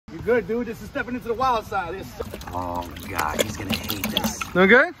good, dude. This is stepping into the wild side. Oh, God. He's going to hate this. No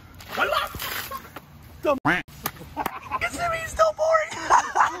good? Simmie's still boring.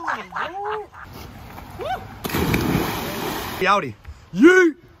 Audi.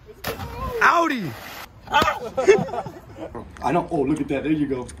 Yeet! Audi! I know. Oh, look at that. There you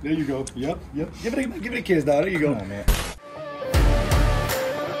go. There you go. Yep. Give it a kiss, dog. There you go. Come on, man.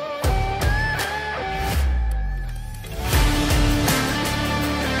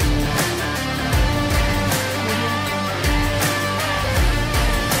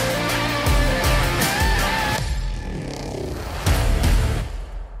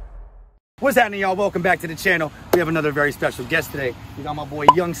 What's happening, y'all? Welcome back to the channel. We have another very special guest today. We got my boy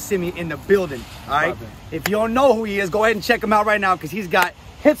Young Simmie in the building. All right. If you don't know who he is, go ahead and check him out right now because he's got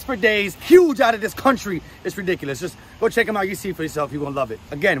hits for days, huge out of this country. It's ridiculous. Just go check him out. You see for yourself. You're gonna love it.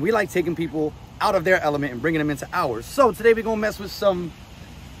 Again, we like taking people out of their element and bringing them into ours. So today we're gonna mess with some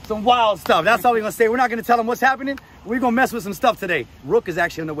wild stuff. That's all we're gonna say. We're not gonna tell them what's happening. We're gonna mess with some stuff today. Rook is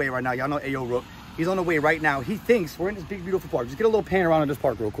actually on the way right now. Y'all know Ayo Rook. He's on the way right now. He thinks we're in this big, beautiful park. Just get a little pan around in this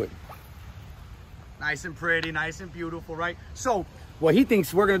park real quick. Nice and pretty, nice and beautiful, right? So, well, he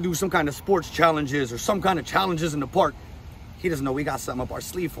thinks we're gonna do some kind of sports challenges or some kind of challenges in the park. He doesn't know we got something up our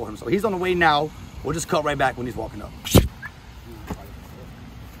sleeve for him. So he's on the way now. We'll just cut right back when he's walking up.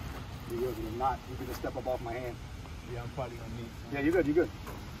 You can just step up off my hand. Yeah, I'm probably gonna need. Yeah, you're good, you're good.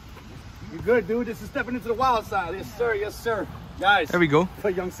 You're good, dude. This is stepping into the wild side. Yes, sir, yes, sir. Guys, there we go.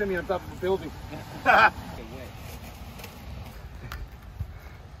 Put Young Simmie on top of the building. All right,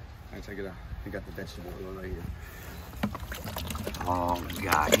 check it out. We got the vegetable oil right here. Oh,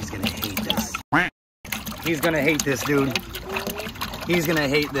 God. He's going to hate this. He's gonna hate this, dude. He's gonna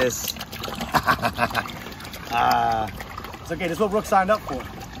hate this. It's okay, this is what Rook signed up for.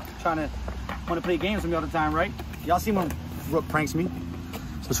 Want to play games with me all the time, right? Y'all see when Rook pranks me? So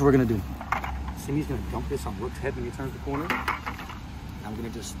that's what we're gonna do. Simmie's gonna dump this on Rook's head when he turns the corner. And I'm gonna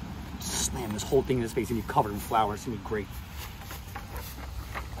just slam this whole thing in his face and be covered in flour. It's gonna be great.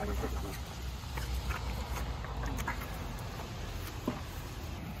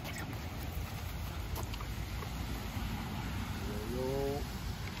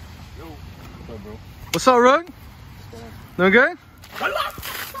 What's up, Rook? No good?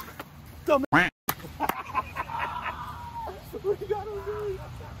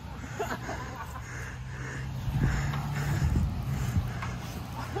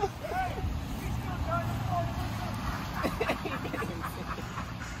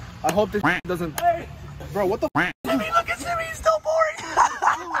 I hope this doesn't. Bro, what the f? Simmie, look at Simmie, he's still boring.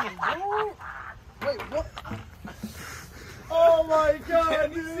 Wait, what? Oh my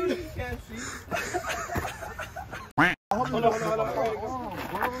God, dude! You can't see.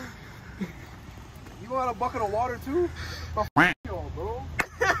 You want a bucket of water too? Bro.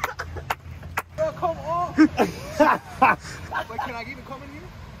 Bro, come on! Like, can I even come in here?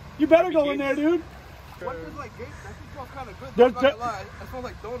 You better go in there, dude. What is like gate? That smells kind of good. There's- I'm not gonna lie. That smells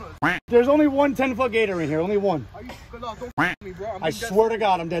like donuts. There's only one 10-foot gator in here, only one. Are you good? No, don't f me, bro. I swear to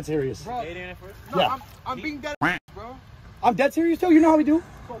God, I'm dead serious. Bro, Yeah. I'm being dead, bro. I'm dead serious too. You know how we do.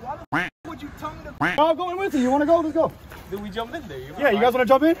 So why the f would you tell me to? I'm going with you. You want to go? Let's go. Did we jump in there? Yeah, you guys want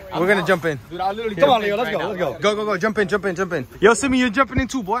to jump in? We're gonna jump in. Dude, I literally Come on, Leo. Let's go. Let's go. Go, jump in. Yo, Simmie, you're jumping in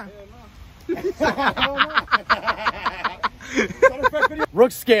too, boy.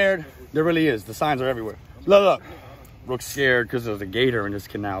 Rook's scared. There really is. The signs are everywhere. Look. Rook's scared because there's a gator in this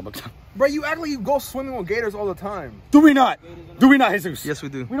canal. But Bro, you act like you go swimming with gators all the time. do we not? Do we not, Jesus? Yes, we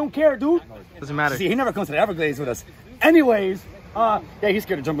do. We don't care, dude. Doesn't matter. See, he never comes to the Everglades with us. Anyways, yeah, he's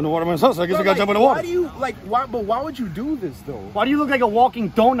scared to jump in the water myself, so I guess we gotta jump in the water. Why do you why would you do this though? Why do you look like a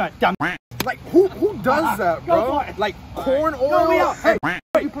walking donut? Dumb. Like who does that, Go bro? for it. Like corn oil? No, Leo. Hey,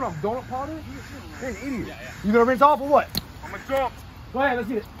 You put on donut powder? You're an idiot. you gonna rinse off or what? I'm gonna jump. Go ahead, let's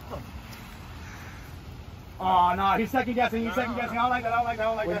see it. Oh, no, he's second guessing. He's second guessing. I don't like that. I don't like that. I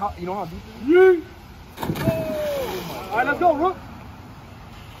don't like Wait, that. you know how deep it is? Yee. All right, let's go, Rook.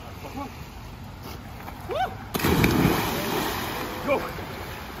 Go.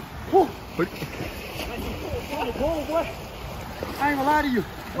 Woo. Oh, boy. I ain't gonna lie to you.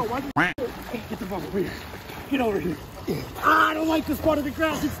 Bro, why you... Get the fuck over here. Get over here. I don't like this part of the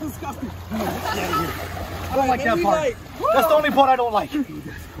grass. It's disgusting. Get out of here. I don't like that part. That's the only part I don't like.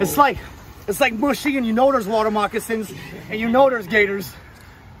 It's like mushy, and you know there's water moccasins, and you know there's gators.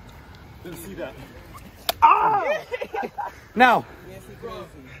 Didn't see that. Ah! Now,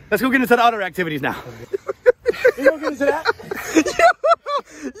 let's go get into the other activities now. You gonna get into that?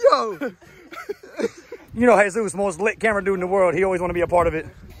 Yo! You know Jesus, most lit camera dude in the world. He always want to be a part of it.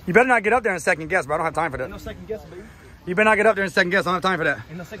 You better not get up there and second guess, bro. I don't have time for that. No second guess, baby. You better not get up there and second guess. I don't have time for that.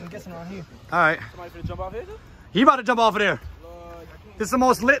 Ain't no second guessing around here. All right. Somebody finna jump off here? He about to jump off of there. Lord, This is the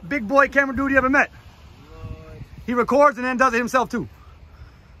most lit big boy camera dude you ever met. Lord. He records and then does it himself too.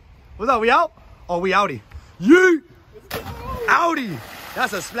 What's up? We out? Oh, we outie. Yeet! Outie!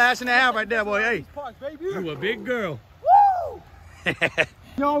 That's a splash and a half right there, boy. Hey, Park, baby. you a big girl. Woo!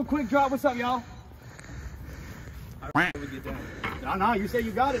 Yo, quick drop. What's up, y'all? We get down. No, you say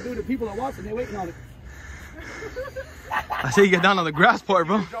you got it, dude. The people are watching. They're waiting on it. I say you get down on the grass part,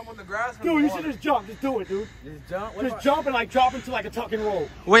 bro. Jump on the grass. Dude, you should just jump. Just do it, dude. Just jump. What Just about- jump and like drop into like a tuck and roll.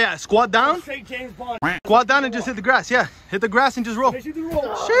 Wait, yeah, squat down. Say James Bond. Squat down and just hit the grass. Yeah, hit the grass and just roll. Make sure you do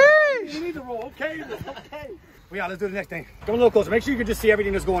roll. Sheesh. You need to roll. Okay. Okay. Well, yeah, let's do the next thing. Come a little closer. Make sure you can just see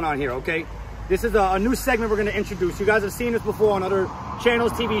everything that's going on here, okay? This is a new segment we're going to introduce. You guys have seen this before on other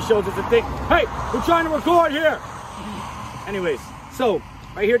channels, TV shows. It's a thing. Hey, we're trying to record here. Anyways, so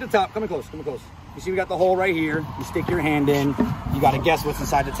right here at the top, come in close, come in close. You see we got the hole right here. You stick your hand in. You got to guess what's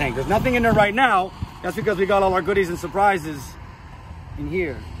inside the tank. There's nothing in there right now. That's because we got all our goodies and surprises in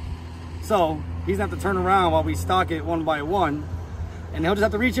here. So he's going to have to turn around while we stock it one by one. And he'll just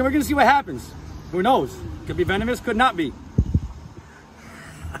have to reach in. We're going to see what happens. Who knows? Could be venomous, could not be.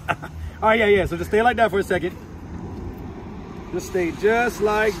 All right, yeah. So just stay like that for a second. Just stay just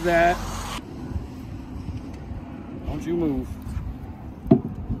like that. Don't you move.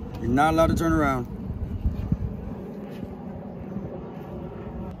 You're not allowed to turn around.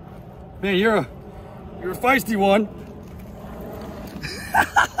 Man, you're a feisty one.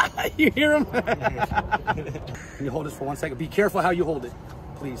 You hear him? Can you hold this for 1 second? Be careful how you hold it,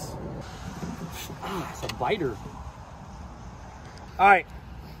 please. Ah, it's a biter. All right,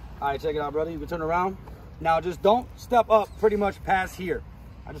 check it out, brother. You can turn around. Now, just don't step up pretty much past here.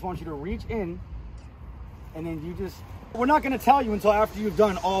 I just want you to reach in, and then you just... We're not going to tell you until after you've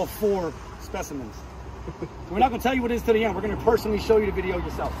done all 4 specimens. We're not going to tell you what it is to the end. We're going to personally show you the video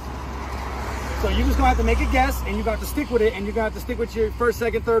yourself. So you're just going to have to make a guess, and you're going to have to stick with it, and you're going to have to stick with your first,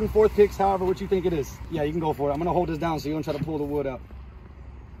 second, third, and fourth picks, however, what you think it is. Yeah, you can go for it. I'm going to hold this down so you don't try to pull the wood out.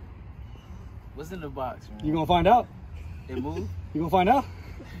 What's in the box, man? You going to find out? It moved? You going to find out?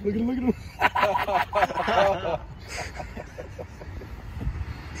 Look at him, look at him.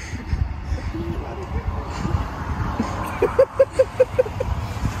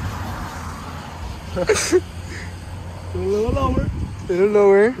 A little lower. A little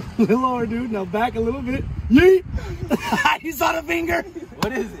lower. A little lower, dude. Now back a little bit. Yeet! You saw the finger?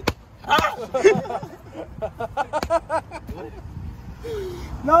 What is it?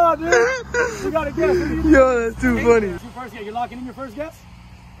 No, dude. You gotta guess. Yo, that's too funny. Your first guess. You're locking in your first guess?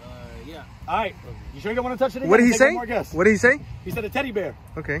 Yeah. All right. You sure you don't want to touch it again? What did he Take say? one more guess. What did he say? He said a teddy bear.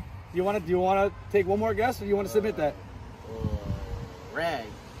 Okay. Do you want to take one more guess, or do you want to submit that? Rag.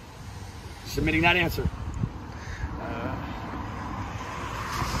 Submitting that answer.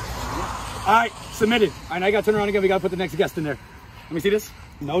 All right, submitted. All right, now you got to turn around again. We got to put the next guest in there. Let me see this.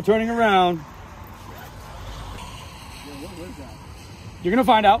 No turning around. You're going to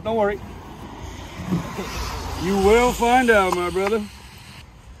find out. Don't worry. You will find out, my brother.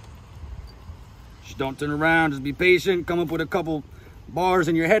 Just don't turn around. Just be patient. Come up with a couple bars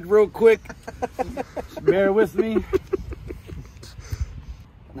in your head real quick. Just bear with me.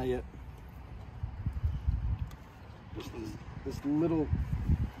 Not yet. This little...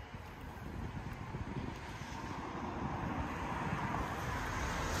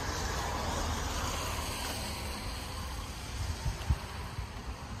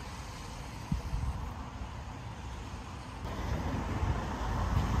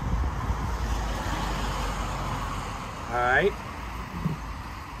 All right.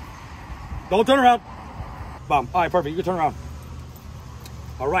 Don't turn around. Bum. All right, perfect. You can turn around.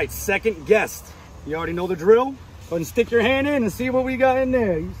 All right, second guest. You already know the drill. Go ahead and stick your hand in and see what we got in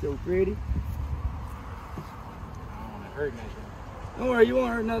there. You so pretty. I don't want to hurt nothing. Don't worry, you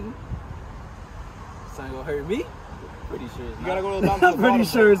won't hurt nothing. It's not gonna hurt me. Pretty sure it's You not. gotta go to the bottom. I'm pretty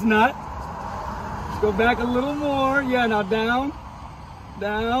sure it's not. Just go back a little more. Yeah, now down.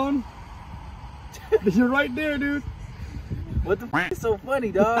 Down. You're right there, dude. What the f is so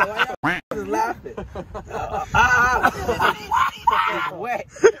funny, dog? Why y'all just laughing? It's wet.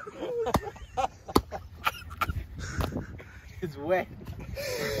 It's wet.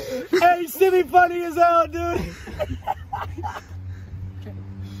 Hey, Simmie funny as hell, dude.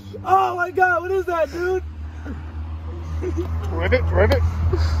 Oh my God, what is that, dude? Ribbit, ribbit.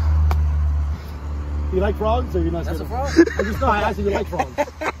 You like frogs, or you not? That's a frog. I just thought I asked you you like frogs.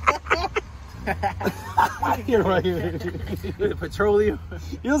 Here, right here. Petroleum.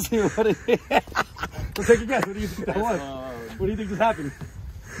 You'll see what it is. So take a guess. What do you think that was? What do you think just happened?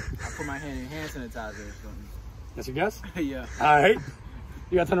 I put my hand in hand sanitizer or something. That's your guess? Yeah. All right.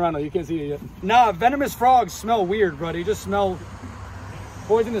 You gotta turn around though. You can't see it yet. Nah, venomous frogs smell weird, bro. They just smell.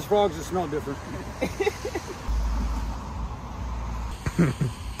 Poisonous frogs just smell different.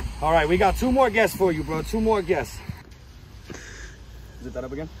 All right, we got 2 more guests for you, bro. 2 more guests. Zip that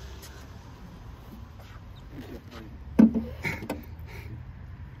up again.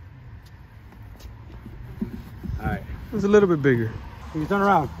 All right. It's a little bit bigger. Can you turn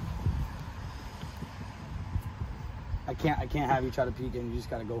around? I can't have you try to peek in. You just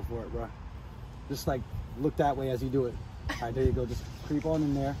gotta go for it, bro. Just like look that way as you do it. All right, there you go. Just creep on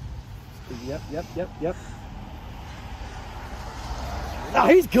in there. Yep. Oh,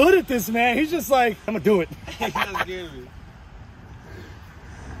 he's good at this, man. He's just like, I'm gonna do it. He just scared me.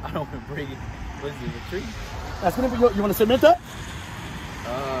 I don't want to break it. What's it, a tree? That's gonna be. You want to submit that?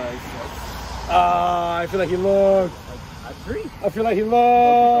 I feel like he looked. A tree? I feel like he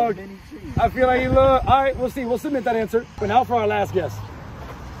looked. I feel like he looked. All right, we'll see. We'll submit that answer. But now for our last guess.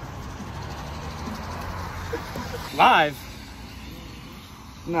 Live?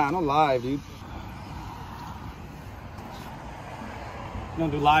 Nah, not live, dude. You don't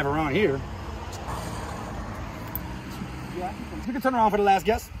do live around here. Yeah, you can turn around for the last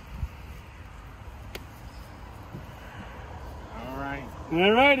guess. All right.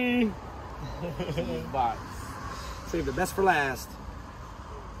 All righty. Box. Save the best for last.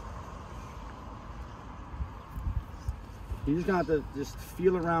 You just got to just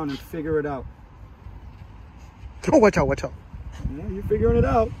feel around and figure it out. Oh, watch out, watch out. Yeah, you're figuring it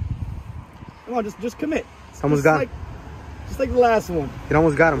out. Come on, just commit. Almost got him. Just like the last one. It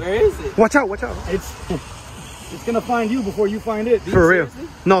almost got him. Where is it? Watch out, watch out. It's gonna find you before you find it. For real.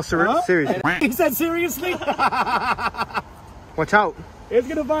 No, Huh? seriously. He said seriously? Watch out. It's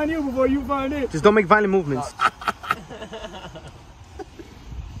gonna find you before you find it. Just don't make violent movements.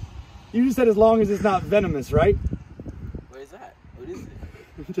 You just said as long as it's not venomous, right? Where is that? What is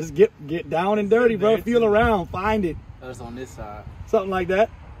it? Just get down and dirty, bro. Feel around, find it. Oh, it's on this side. Something like that.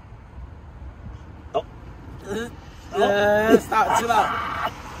 Oh. Stop, chill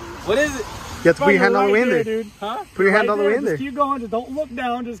out. What is it? You have to put your hand all the way in there. Dude. Huh? Put your hand all the way in there. Just keep going. Just don't look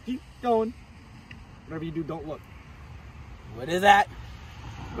down. Just keep going. Whatever you do, don't look. What is that?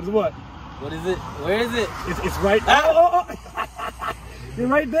 What is what? What is it? Where is it? It's right. Oh. You're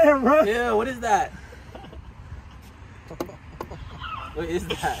right there, bro. Yeah, what is that? What is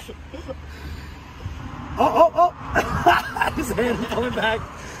that? Oh. His hand pulling back.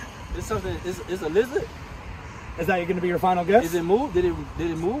 It's something. It's a lizard. Is that going to be your final guess? Is it move? Did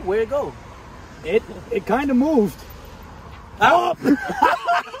it move? Where'd it go? It kind of moved. Oh.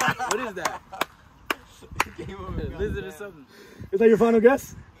 What is that? A lizard or something? Is that your final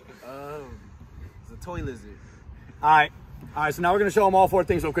guess? It's a toy lizard. All right. So now we're gonna show them all 4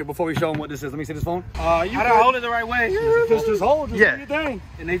 things real quick before we show them what this is. Let me see this phone. How do I hold it the right way? Just hold. Just Yeah. do your thing.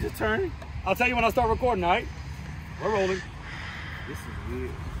 And they just turn? I'll tell you when I start recording. All right. We're rolling. This is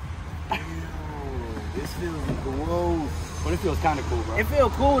weird. Ew, this feels gross. But it feels kind of cool, bro. It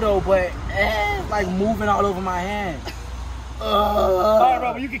feels cool though, but it's like moving all over my hand. All right,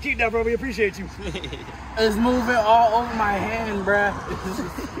 bro. You can keep that, bro. We appreciate you. It's moving all over my hand, bruh.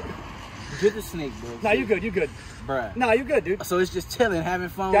 Get the snake, bro. Nah, you good. You good. Bruh. Nah, you good, dude. So it's just chilling, having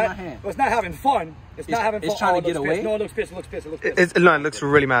fun with my hand. Well, it's not having fun. It's not having fun. It's trying to get It looks away? pissed. No, it looks pissed. It looks pissed. It looks pissed. No, it looks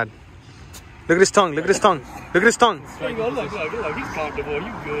really mad. Look at his tongue. Look at his tongue. Look at his tongue. There you go. Look. He's comfortable.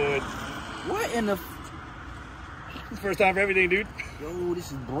 You good. What in the... First time for everything, dude. Yo,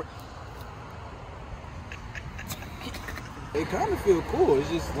 this is... It kind of feels cool.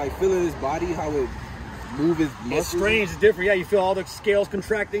 It's just like feeling his body, how it moves his muscles. It's strange. It's different. Yeah, you feel all the scales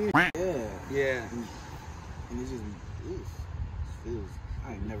contracting. Yeah. Yeah. And it's just... It feels...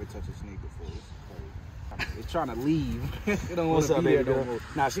 I ain't never touched a snake before. It's crazy. It's trying to leave. It don't want to be here no more.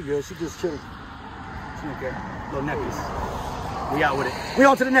 Nah, she good. She just chilling. She don't care. Little necklace. We out with it. We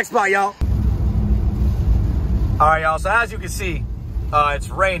on to the next spot, y'all. All right, y'all. So as you can see, it's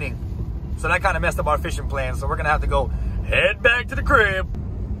raining. So that kind of messed up our fishing plans. So we're going to have to go head back to the crib.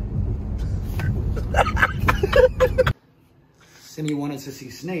 Simmie wanted to see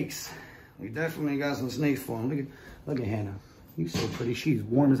snakes. We definitely got some snakes for him. Look at Hannah. You're so pretty. She's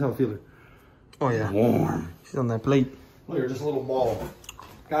warm as hell. Feel her. Oh, yeah. Warm. She's on that plate. Look at her, just a little ball.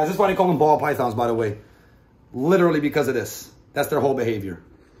 Guys, this is why they call them ball pythons, by the way. Literally because of this. That's their whole behavior.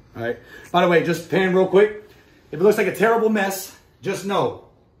 All right. By the way, just pan real quick. If it looks like a terrible mess, just know.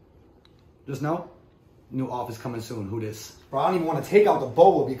 Just know. New office coming soon. Who this? Bro, I don't even want to take out the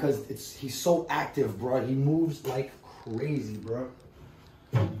boa because he's so active, bro. He moves like crazy, bro.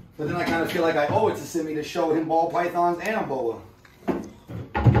 But then I kind of feel like I owe it to Simmie to show him ball pythons and a boa.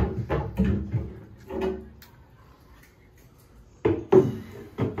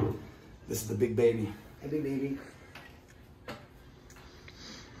 This is the big baby. Hey, big baby.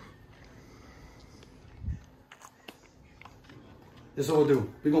 This is what we'll do.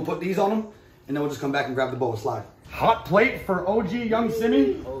 We're going to put these on them, and then we'll just come back and grab the boa slide. Hot plate for OG Young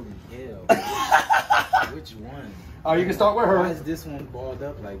Simmie. Holy hell. Which one? You can start with her. Why is this one balled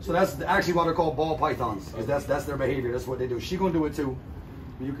up like this? So that's actually why they're called ball pythons. Because that's their behavior. That's what they do. She's going to do it too.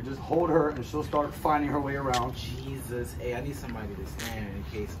 You could just hold her, and she'll start finding her way around. Jesus. Hey, I need somebody to stand in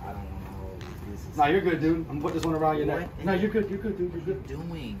case I don't want to hold this. Nah, you're good, dude. I'm going to put this one around your neck. What? No, you're good. You're good, dude. You're good. What are you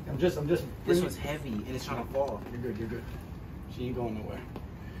doing? I'm just. This one's heavy, and it's trying to fall. You're good. You're good. She ain't going nowhere.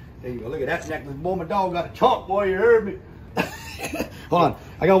 There you go. Look at that necklace. Boy, my dog got a chunk, boy. You heard me. Hold on.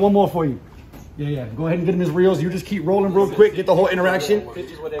 I got one more for you. Yeah. Go ahead and get him his reels. You just keep rolling real quick. Get the whole interaction.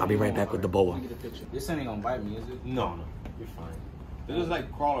 I'll be right back with the boa. This thing ain't gonna bite me, is it? No, you're fine. They just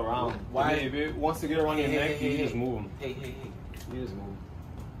like crawl around. Why? If it wants to get around your neck, you just move him. Hey. You just move him.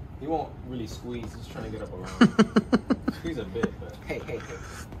 He won't really squeeze. He's trying to get up around. Squeeze a bit, but Hey.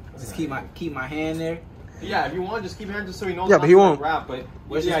 Just keep my hand there. yeah, if you want, just keep your hand just so he knows. Yeah, but he won't. Grab, but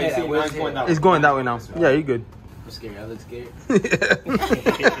Where's yeah, his you head see, at? Where's mine's going that way. It's going that way now. Yeah, you're good. I'm scared. I look scared.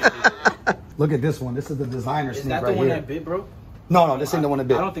 Look at this one. This is the designer Is snake that right the one here. that bit, bro? No, this ain't the one that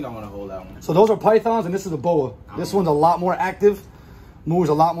bit. I don't think I want to hold that one. So those are pythons, and this is the boa. This one's a lot more active. Moves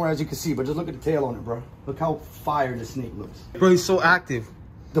a lot more, as you can see. But just look at the tail on it, bro. Look how fire this snake looks. Bro, he's so active.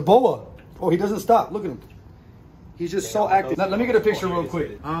 The boa. Oh, he doesn't stop. Look at him. He's just so active. Let me get a picture real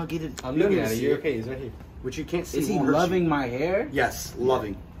quick. I'll get it. I'm looking at it. You're okay. He's right here. Which you can't see. Is he won't hurt loving you. my hair? Yes,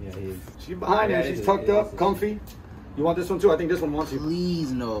 loving. Yeah, he is. She's behind him. She's tucked up, comfy. You want this one too? I think this one wants you.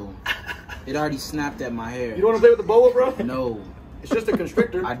 Please, no. It already snapped at my hair. You don't want to play with the boa, bro? No. It's just a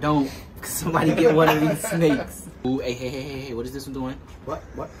constrictor. I don't. Somebody get one of these snakes. Ooh, hey. What is this one doing? What?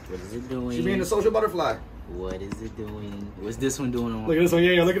 What is it doing? She's being a social butterfly. What is it doing? What's this one doing on? Look at this one.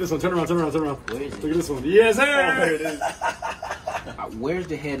 Yeah. Look at this one. Turn around. Where is it? Look at this one. Yes, sir. There it is. Where's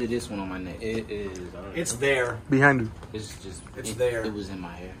the head of this one on my neck? It is. It's there. Behind you. It's there. It was in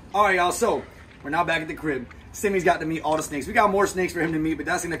my hair. All right, y'all. So we're now back at the crib. Simmie's got to meet all the snakes. We got more snakes for him to meet, but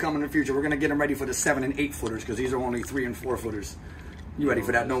that's going to come in the future. We're going to get him ready for the 7 and 8 footers because these are only 3 and 4 footers. You ready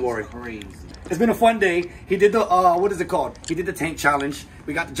for that? Don't worry. Crazy. It's been a fun day. He did the, what is it called? He did the tank challenge.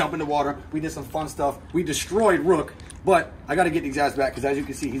 We got to jump in the water. We did some fun stuff. We destroyed Rook. But I got to get these guys back because as you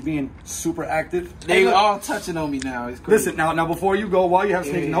can see, he's being super active. They Hey, all touching on me now. It's crazy. listen, now before you go, while you have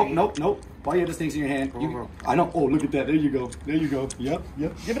snakes, Yeah. nope. While you have the snakes in your hand, I know. Oh, look at that. There you go. Yep.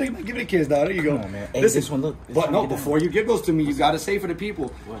 Give it a kiss, dog. There you go. Come on, man. Hey, Listen, this one, look. But no, before you give those to me, you got to say for the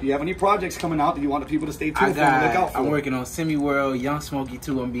people. Do you have any projects coming out that you want the people to stay tuned for and look out for? I'm working on Simmie World, Young Smokey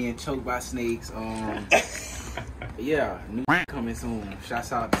 2. I'm being choked by snakes. Yeah, new coming soon.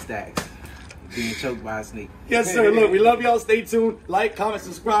 Shouts out to Stacks. Being choked by a snake. Yes, sir. Look, we love y'all. Stay tuned. Like, comment,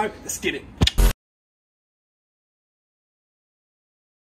 subscribe. Let's get it.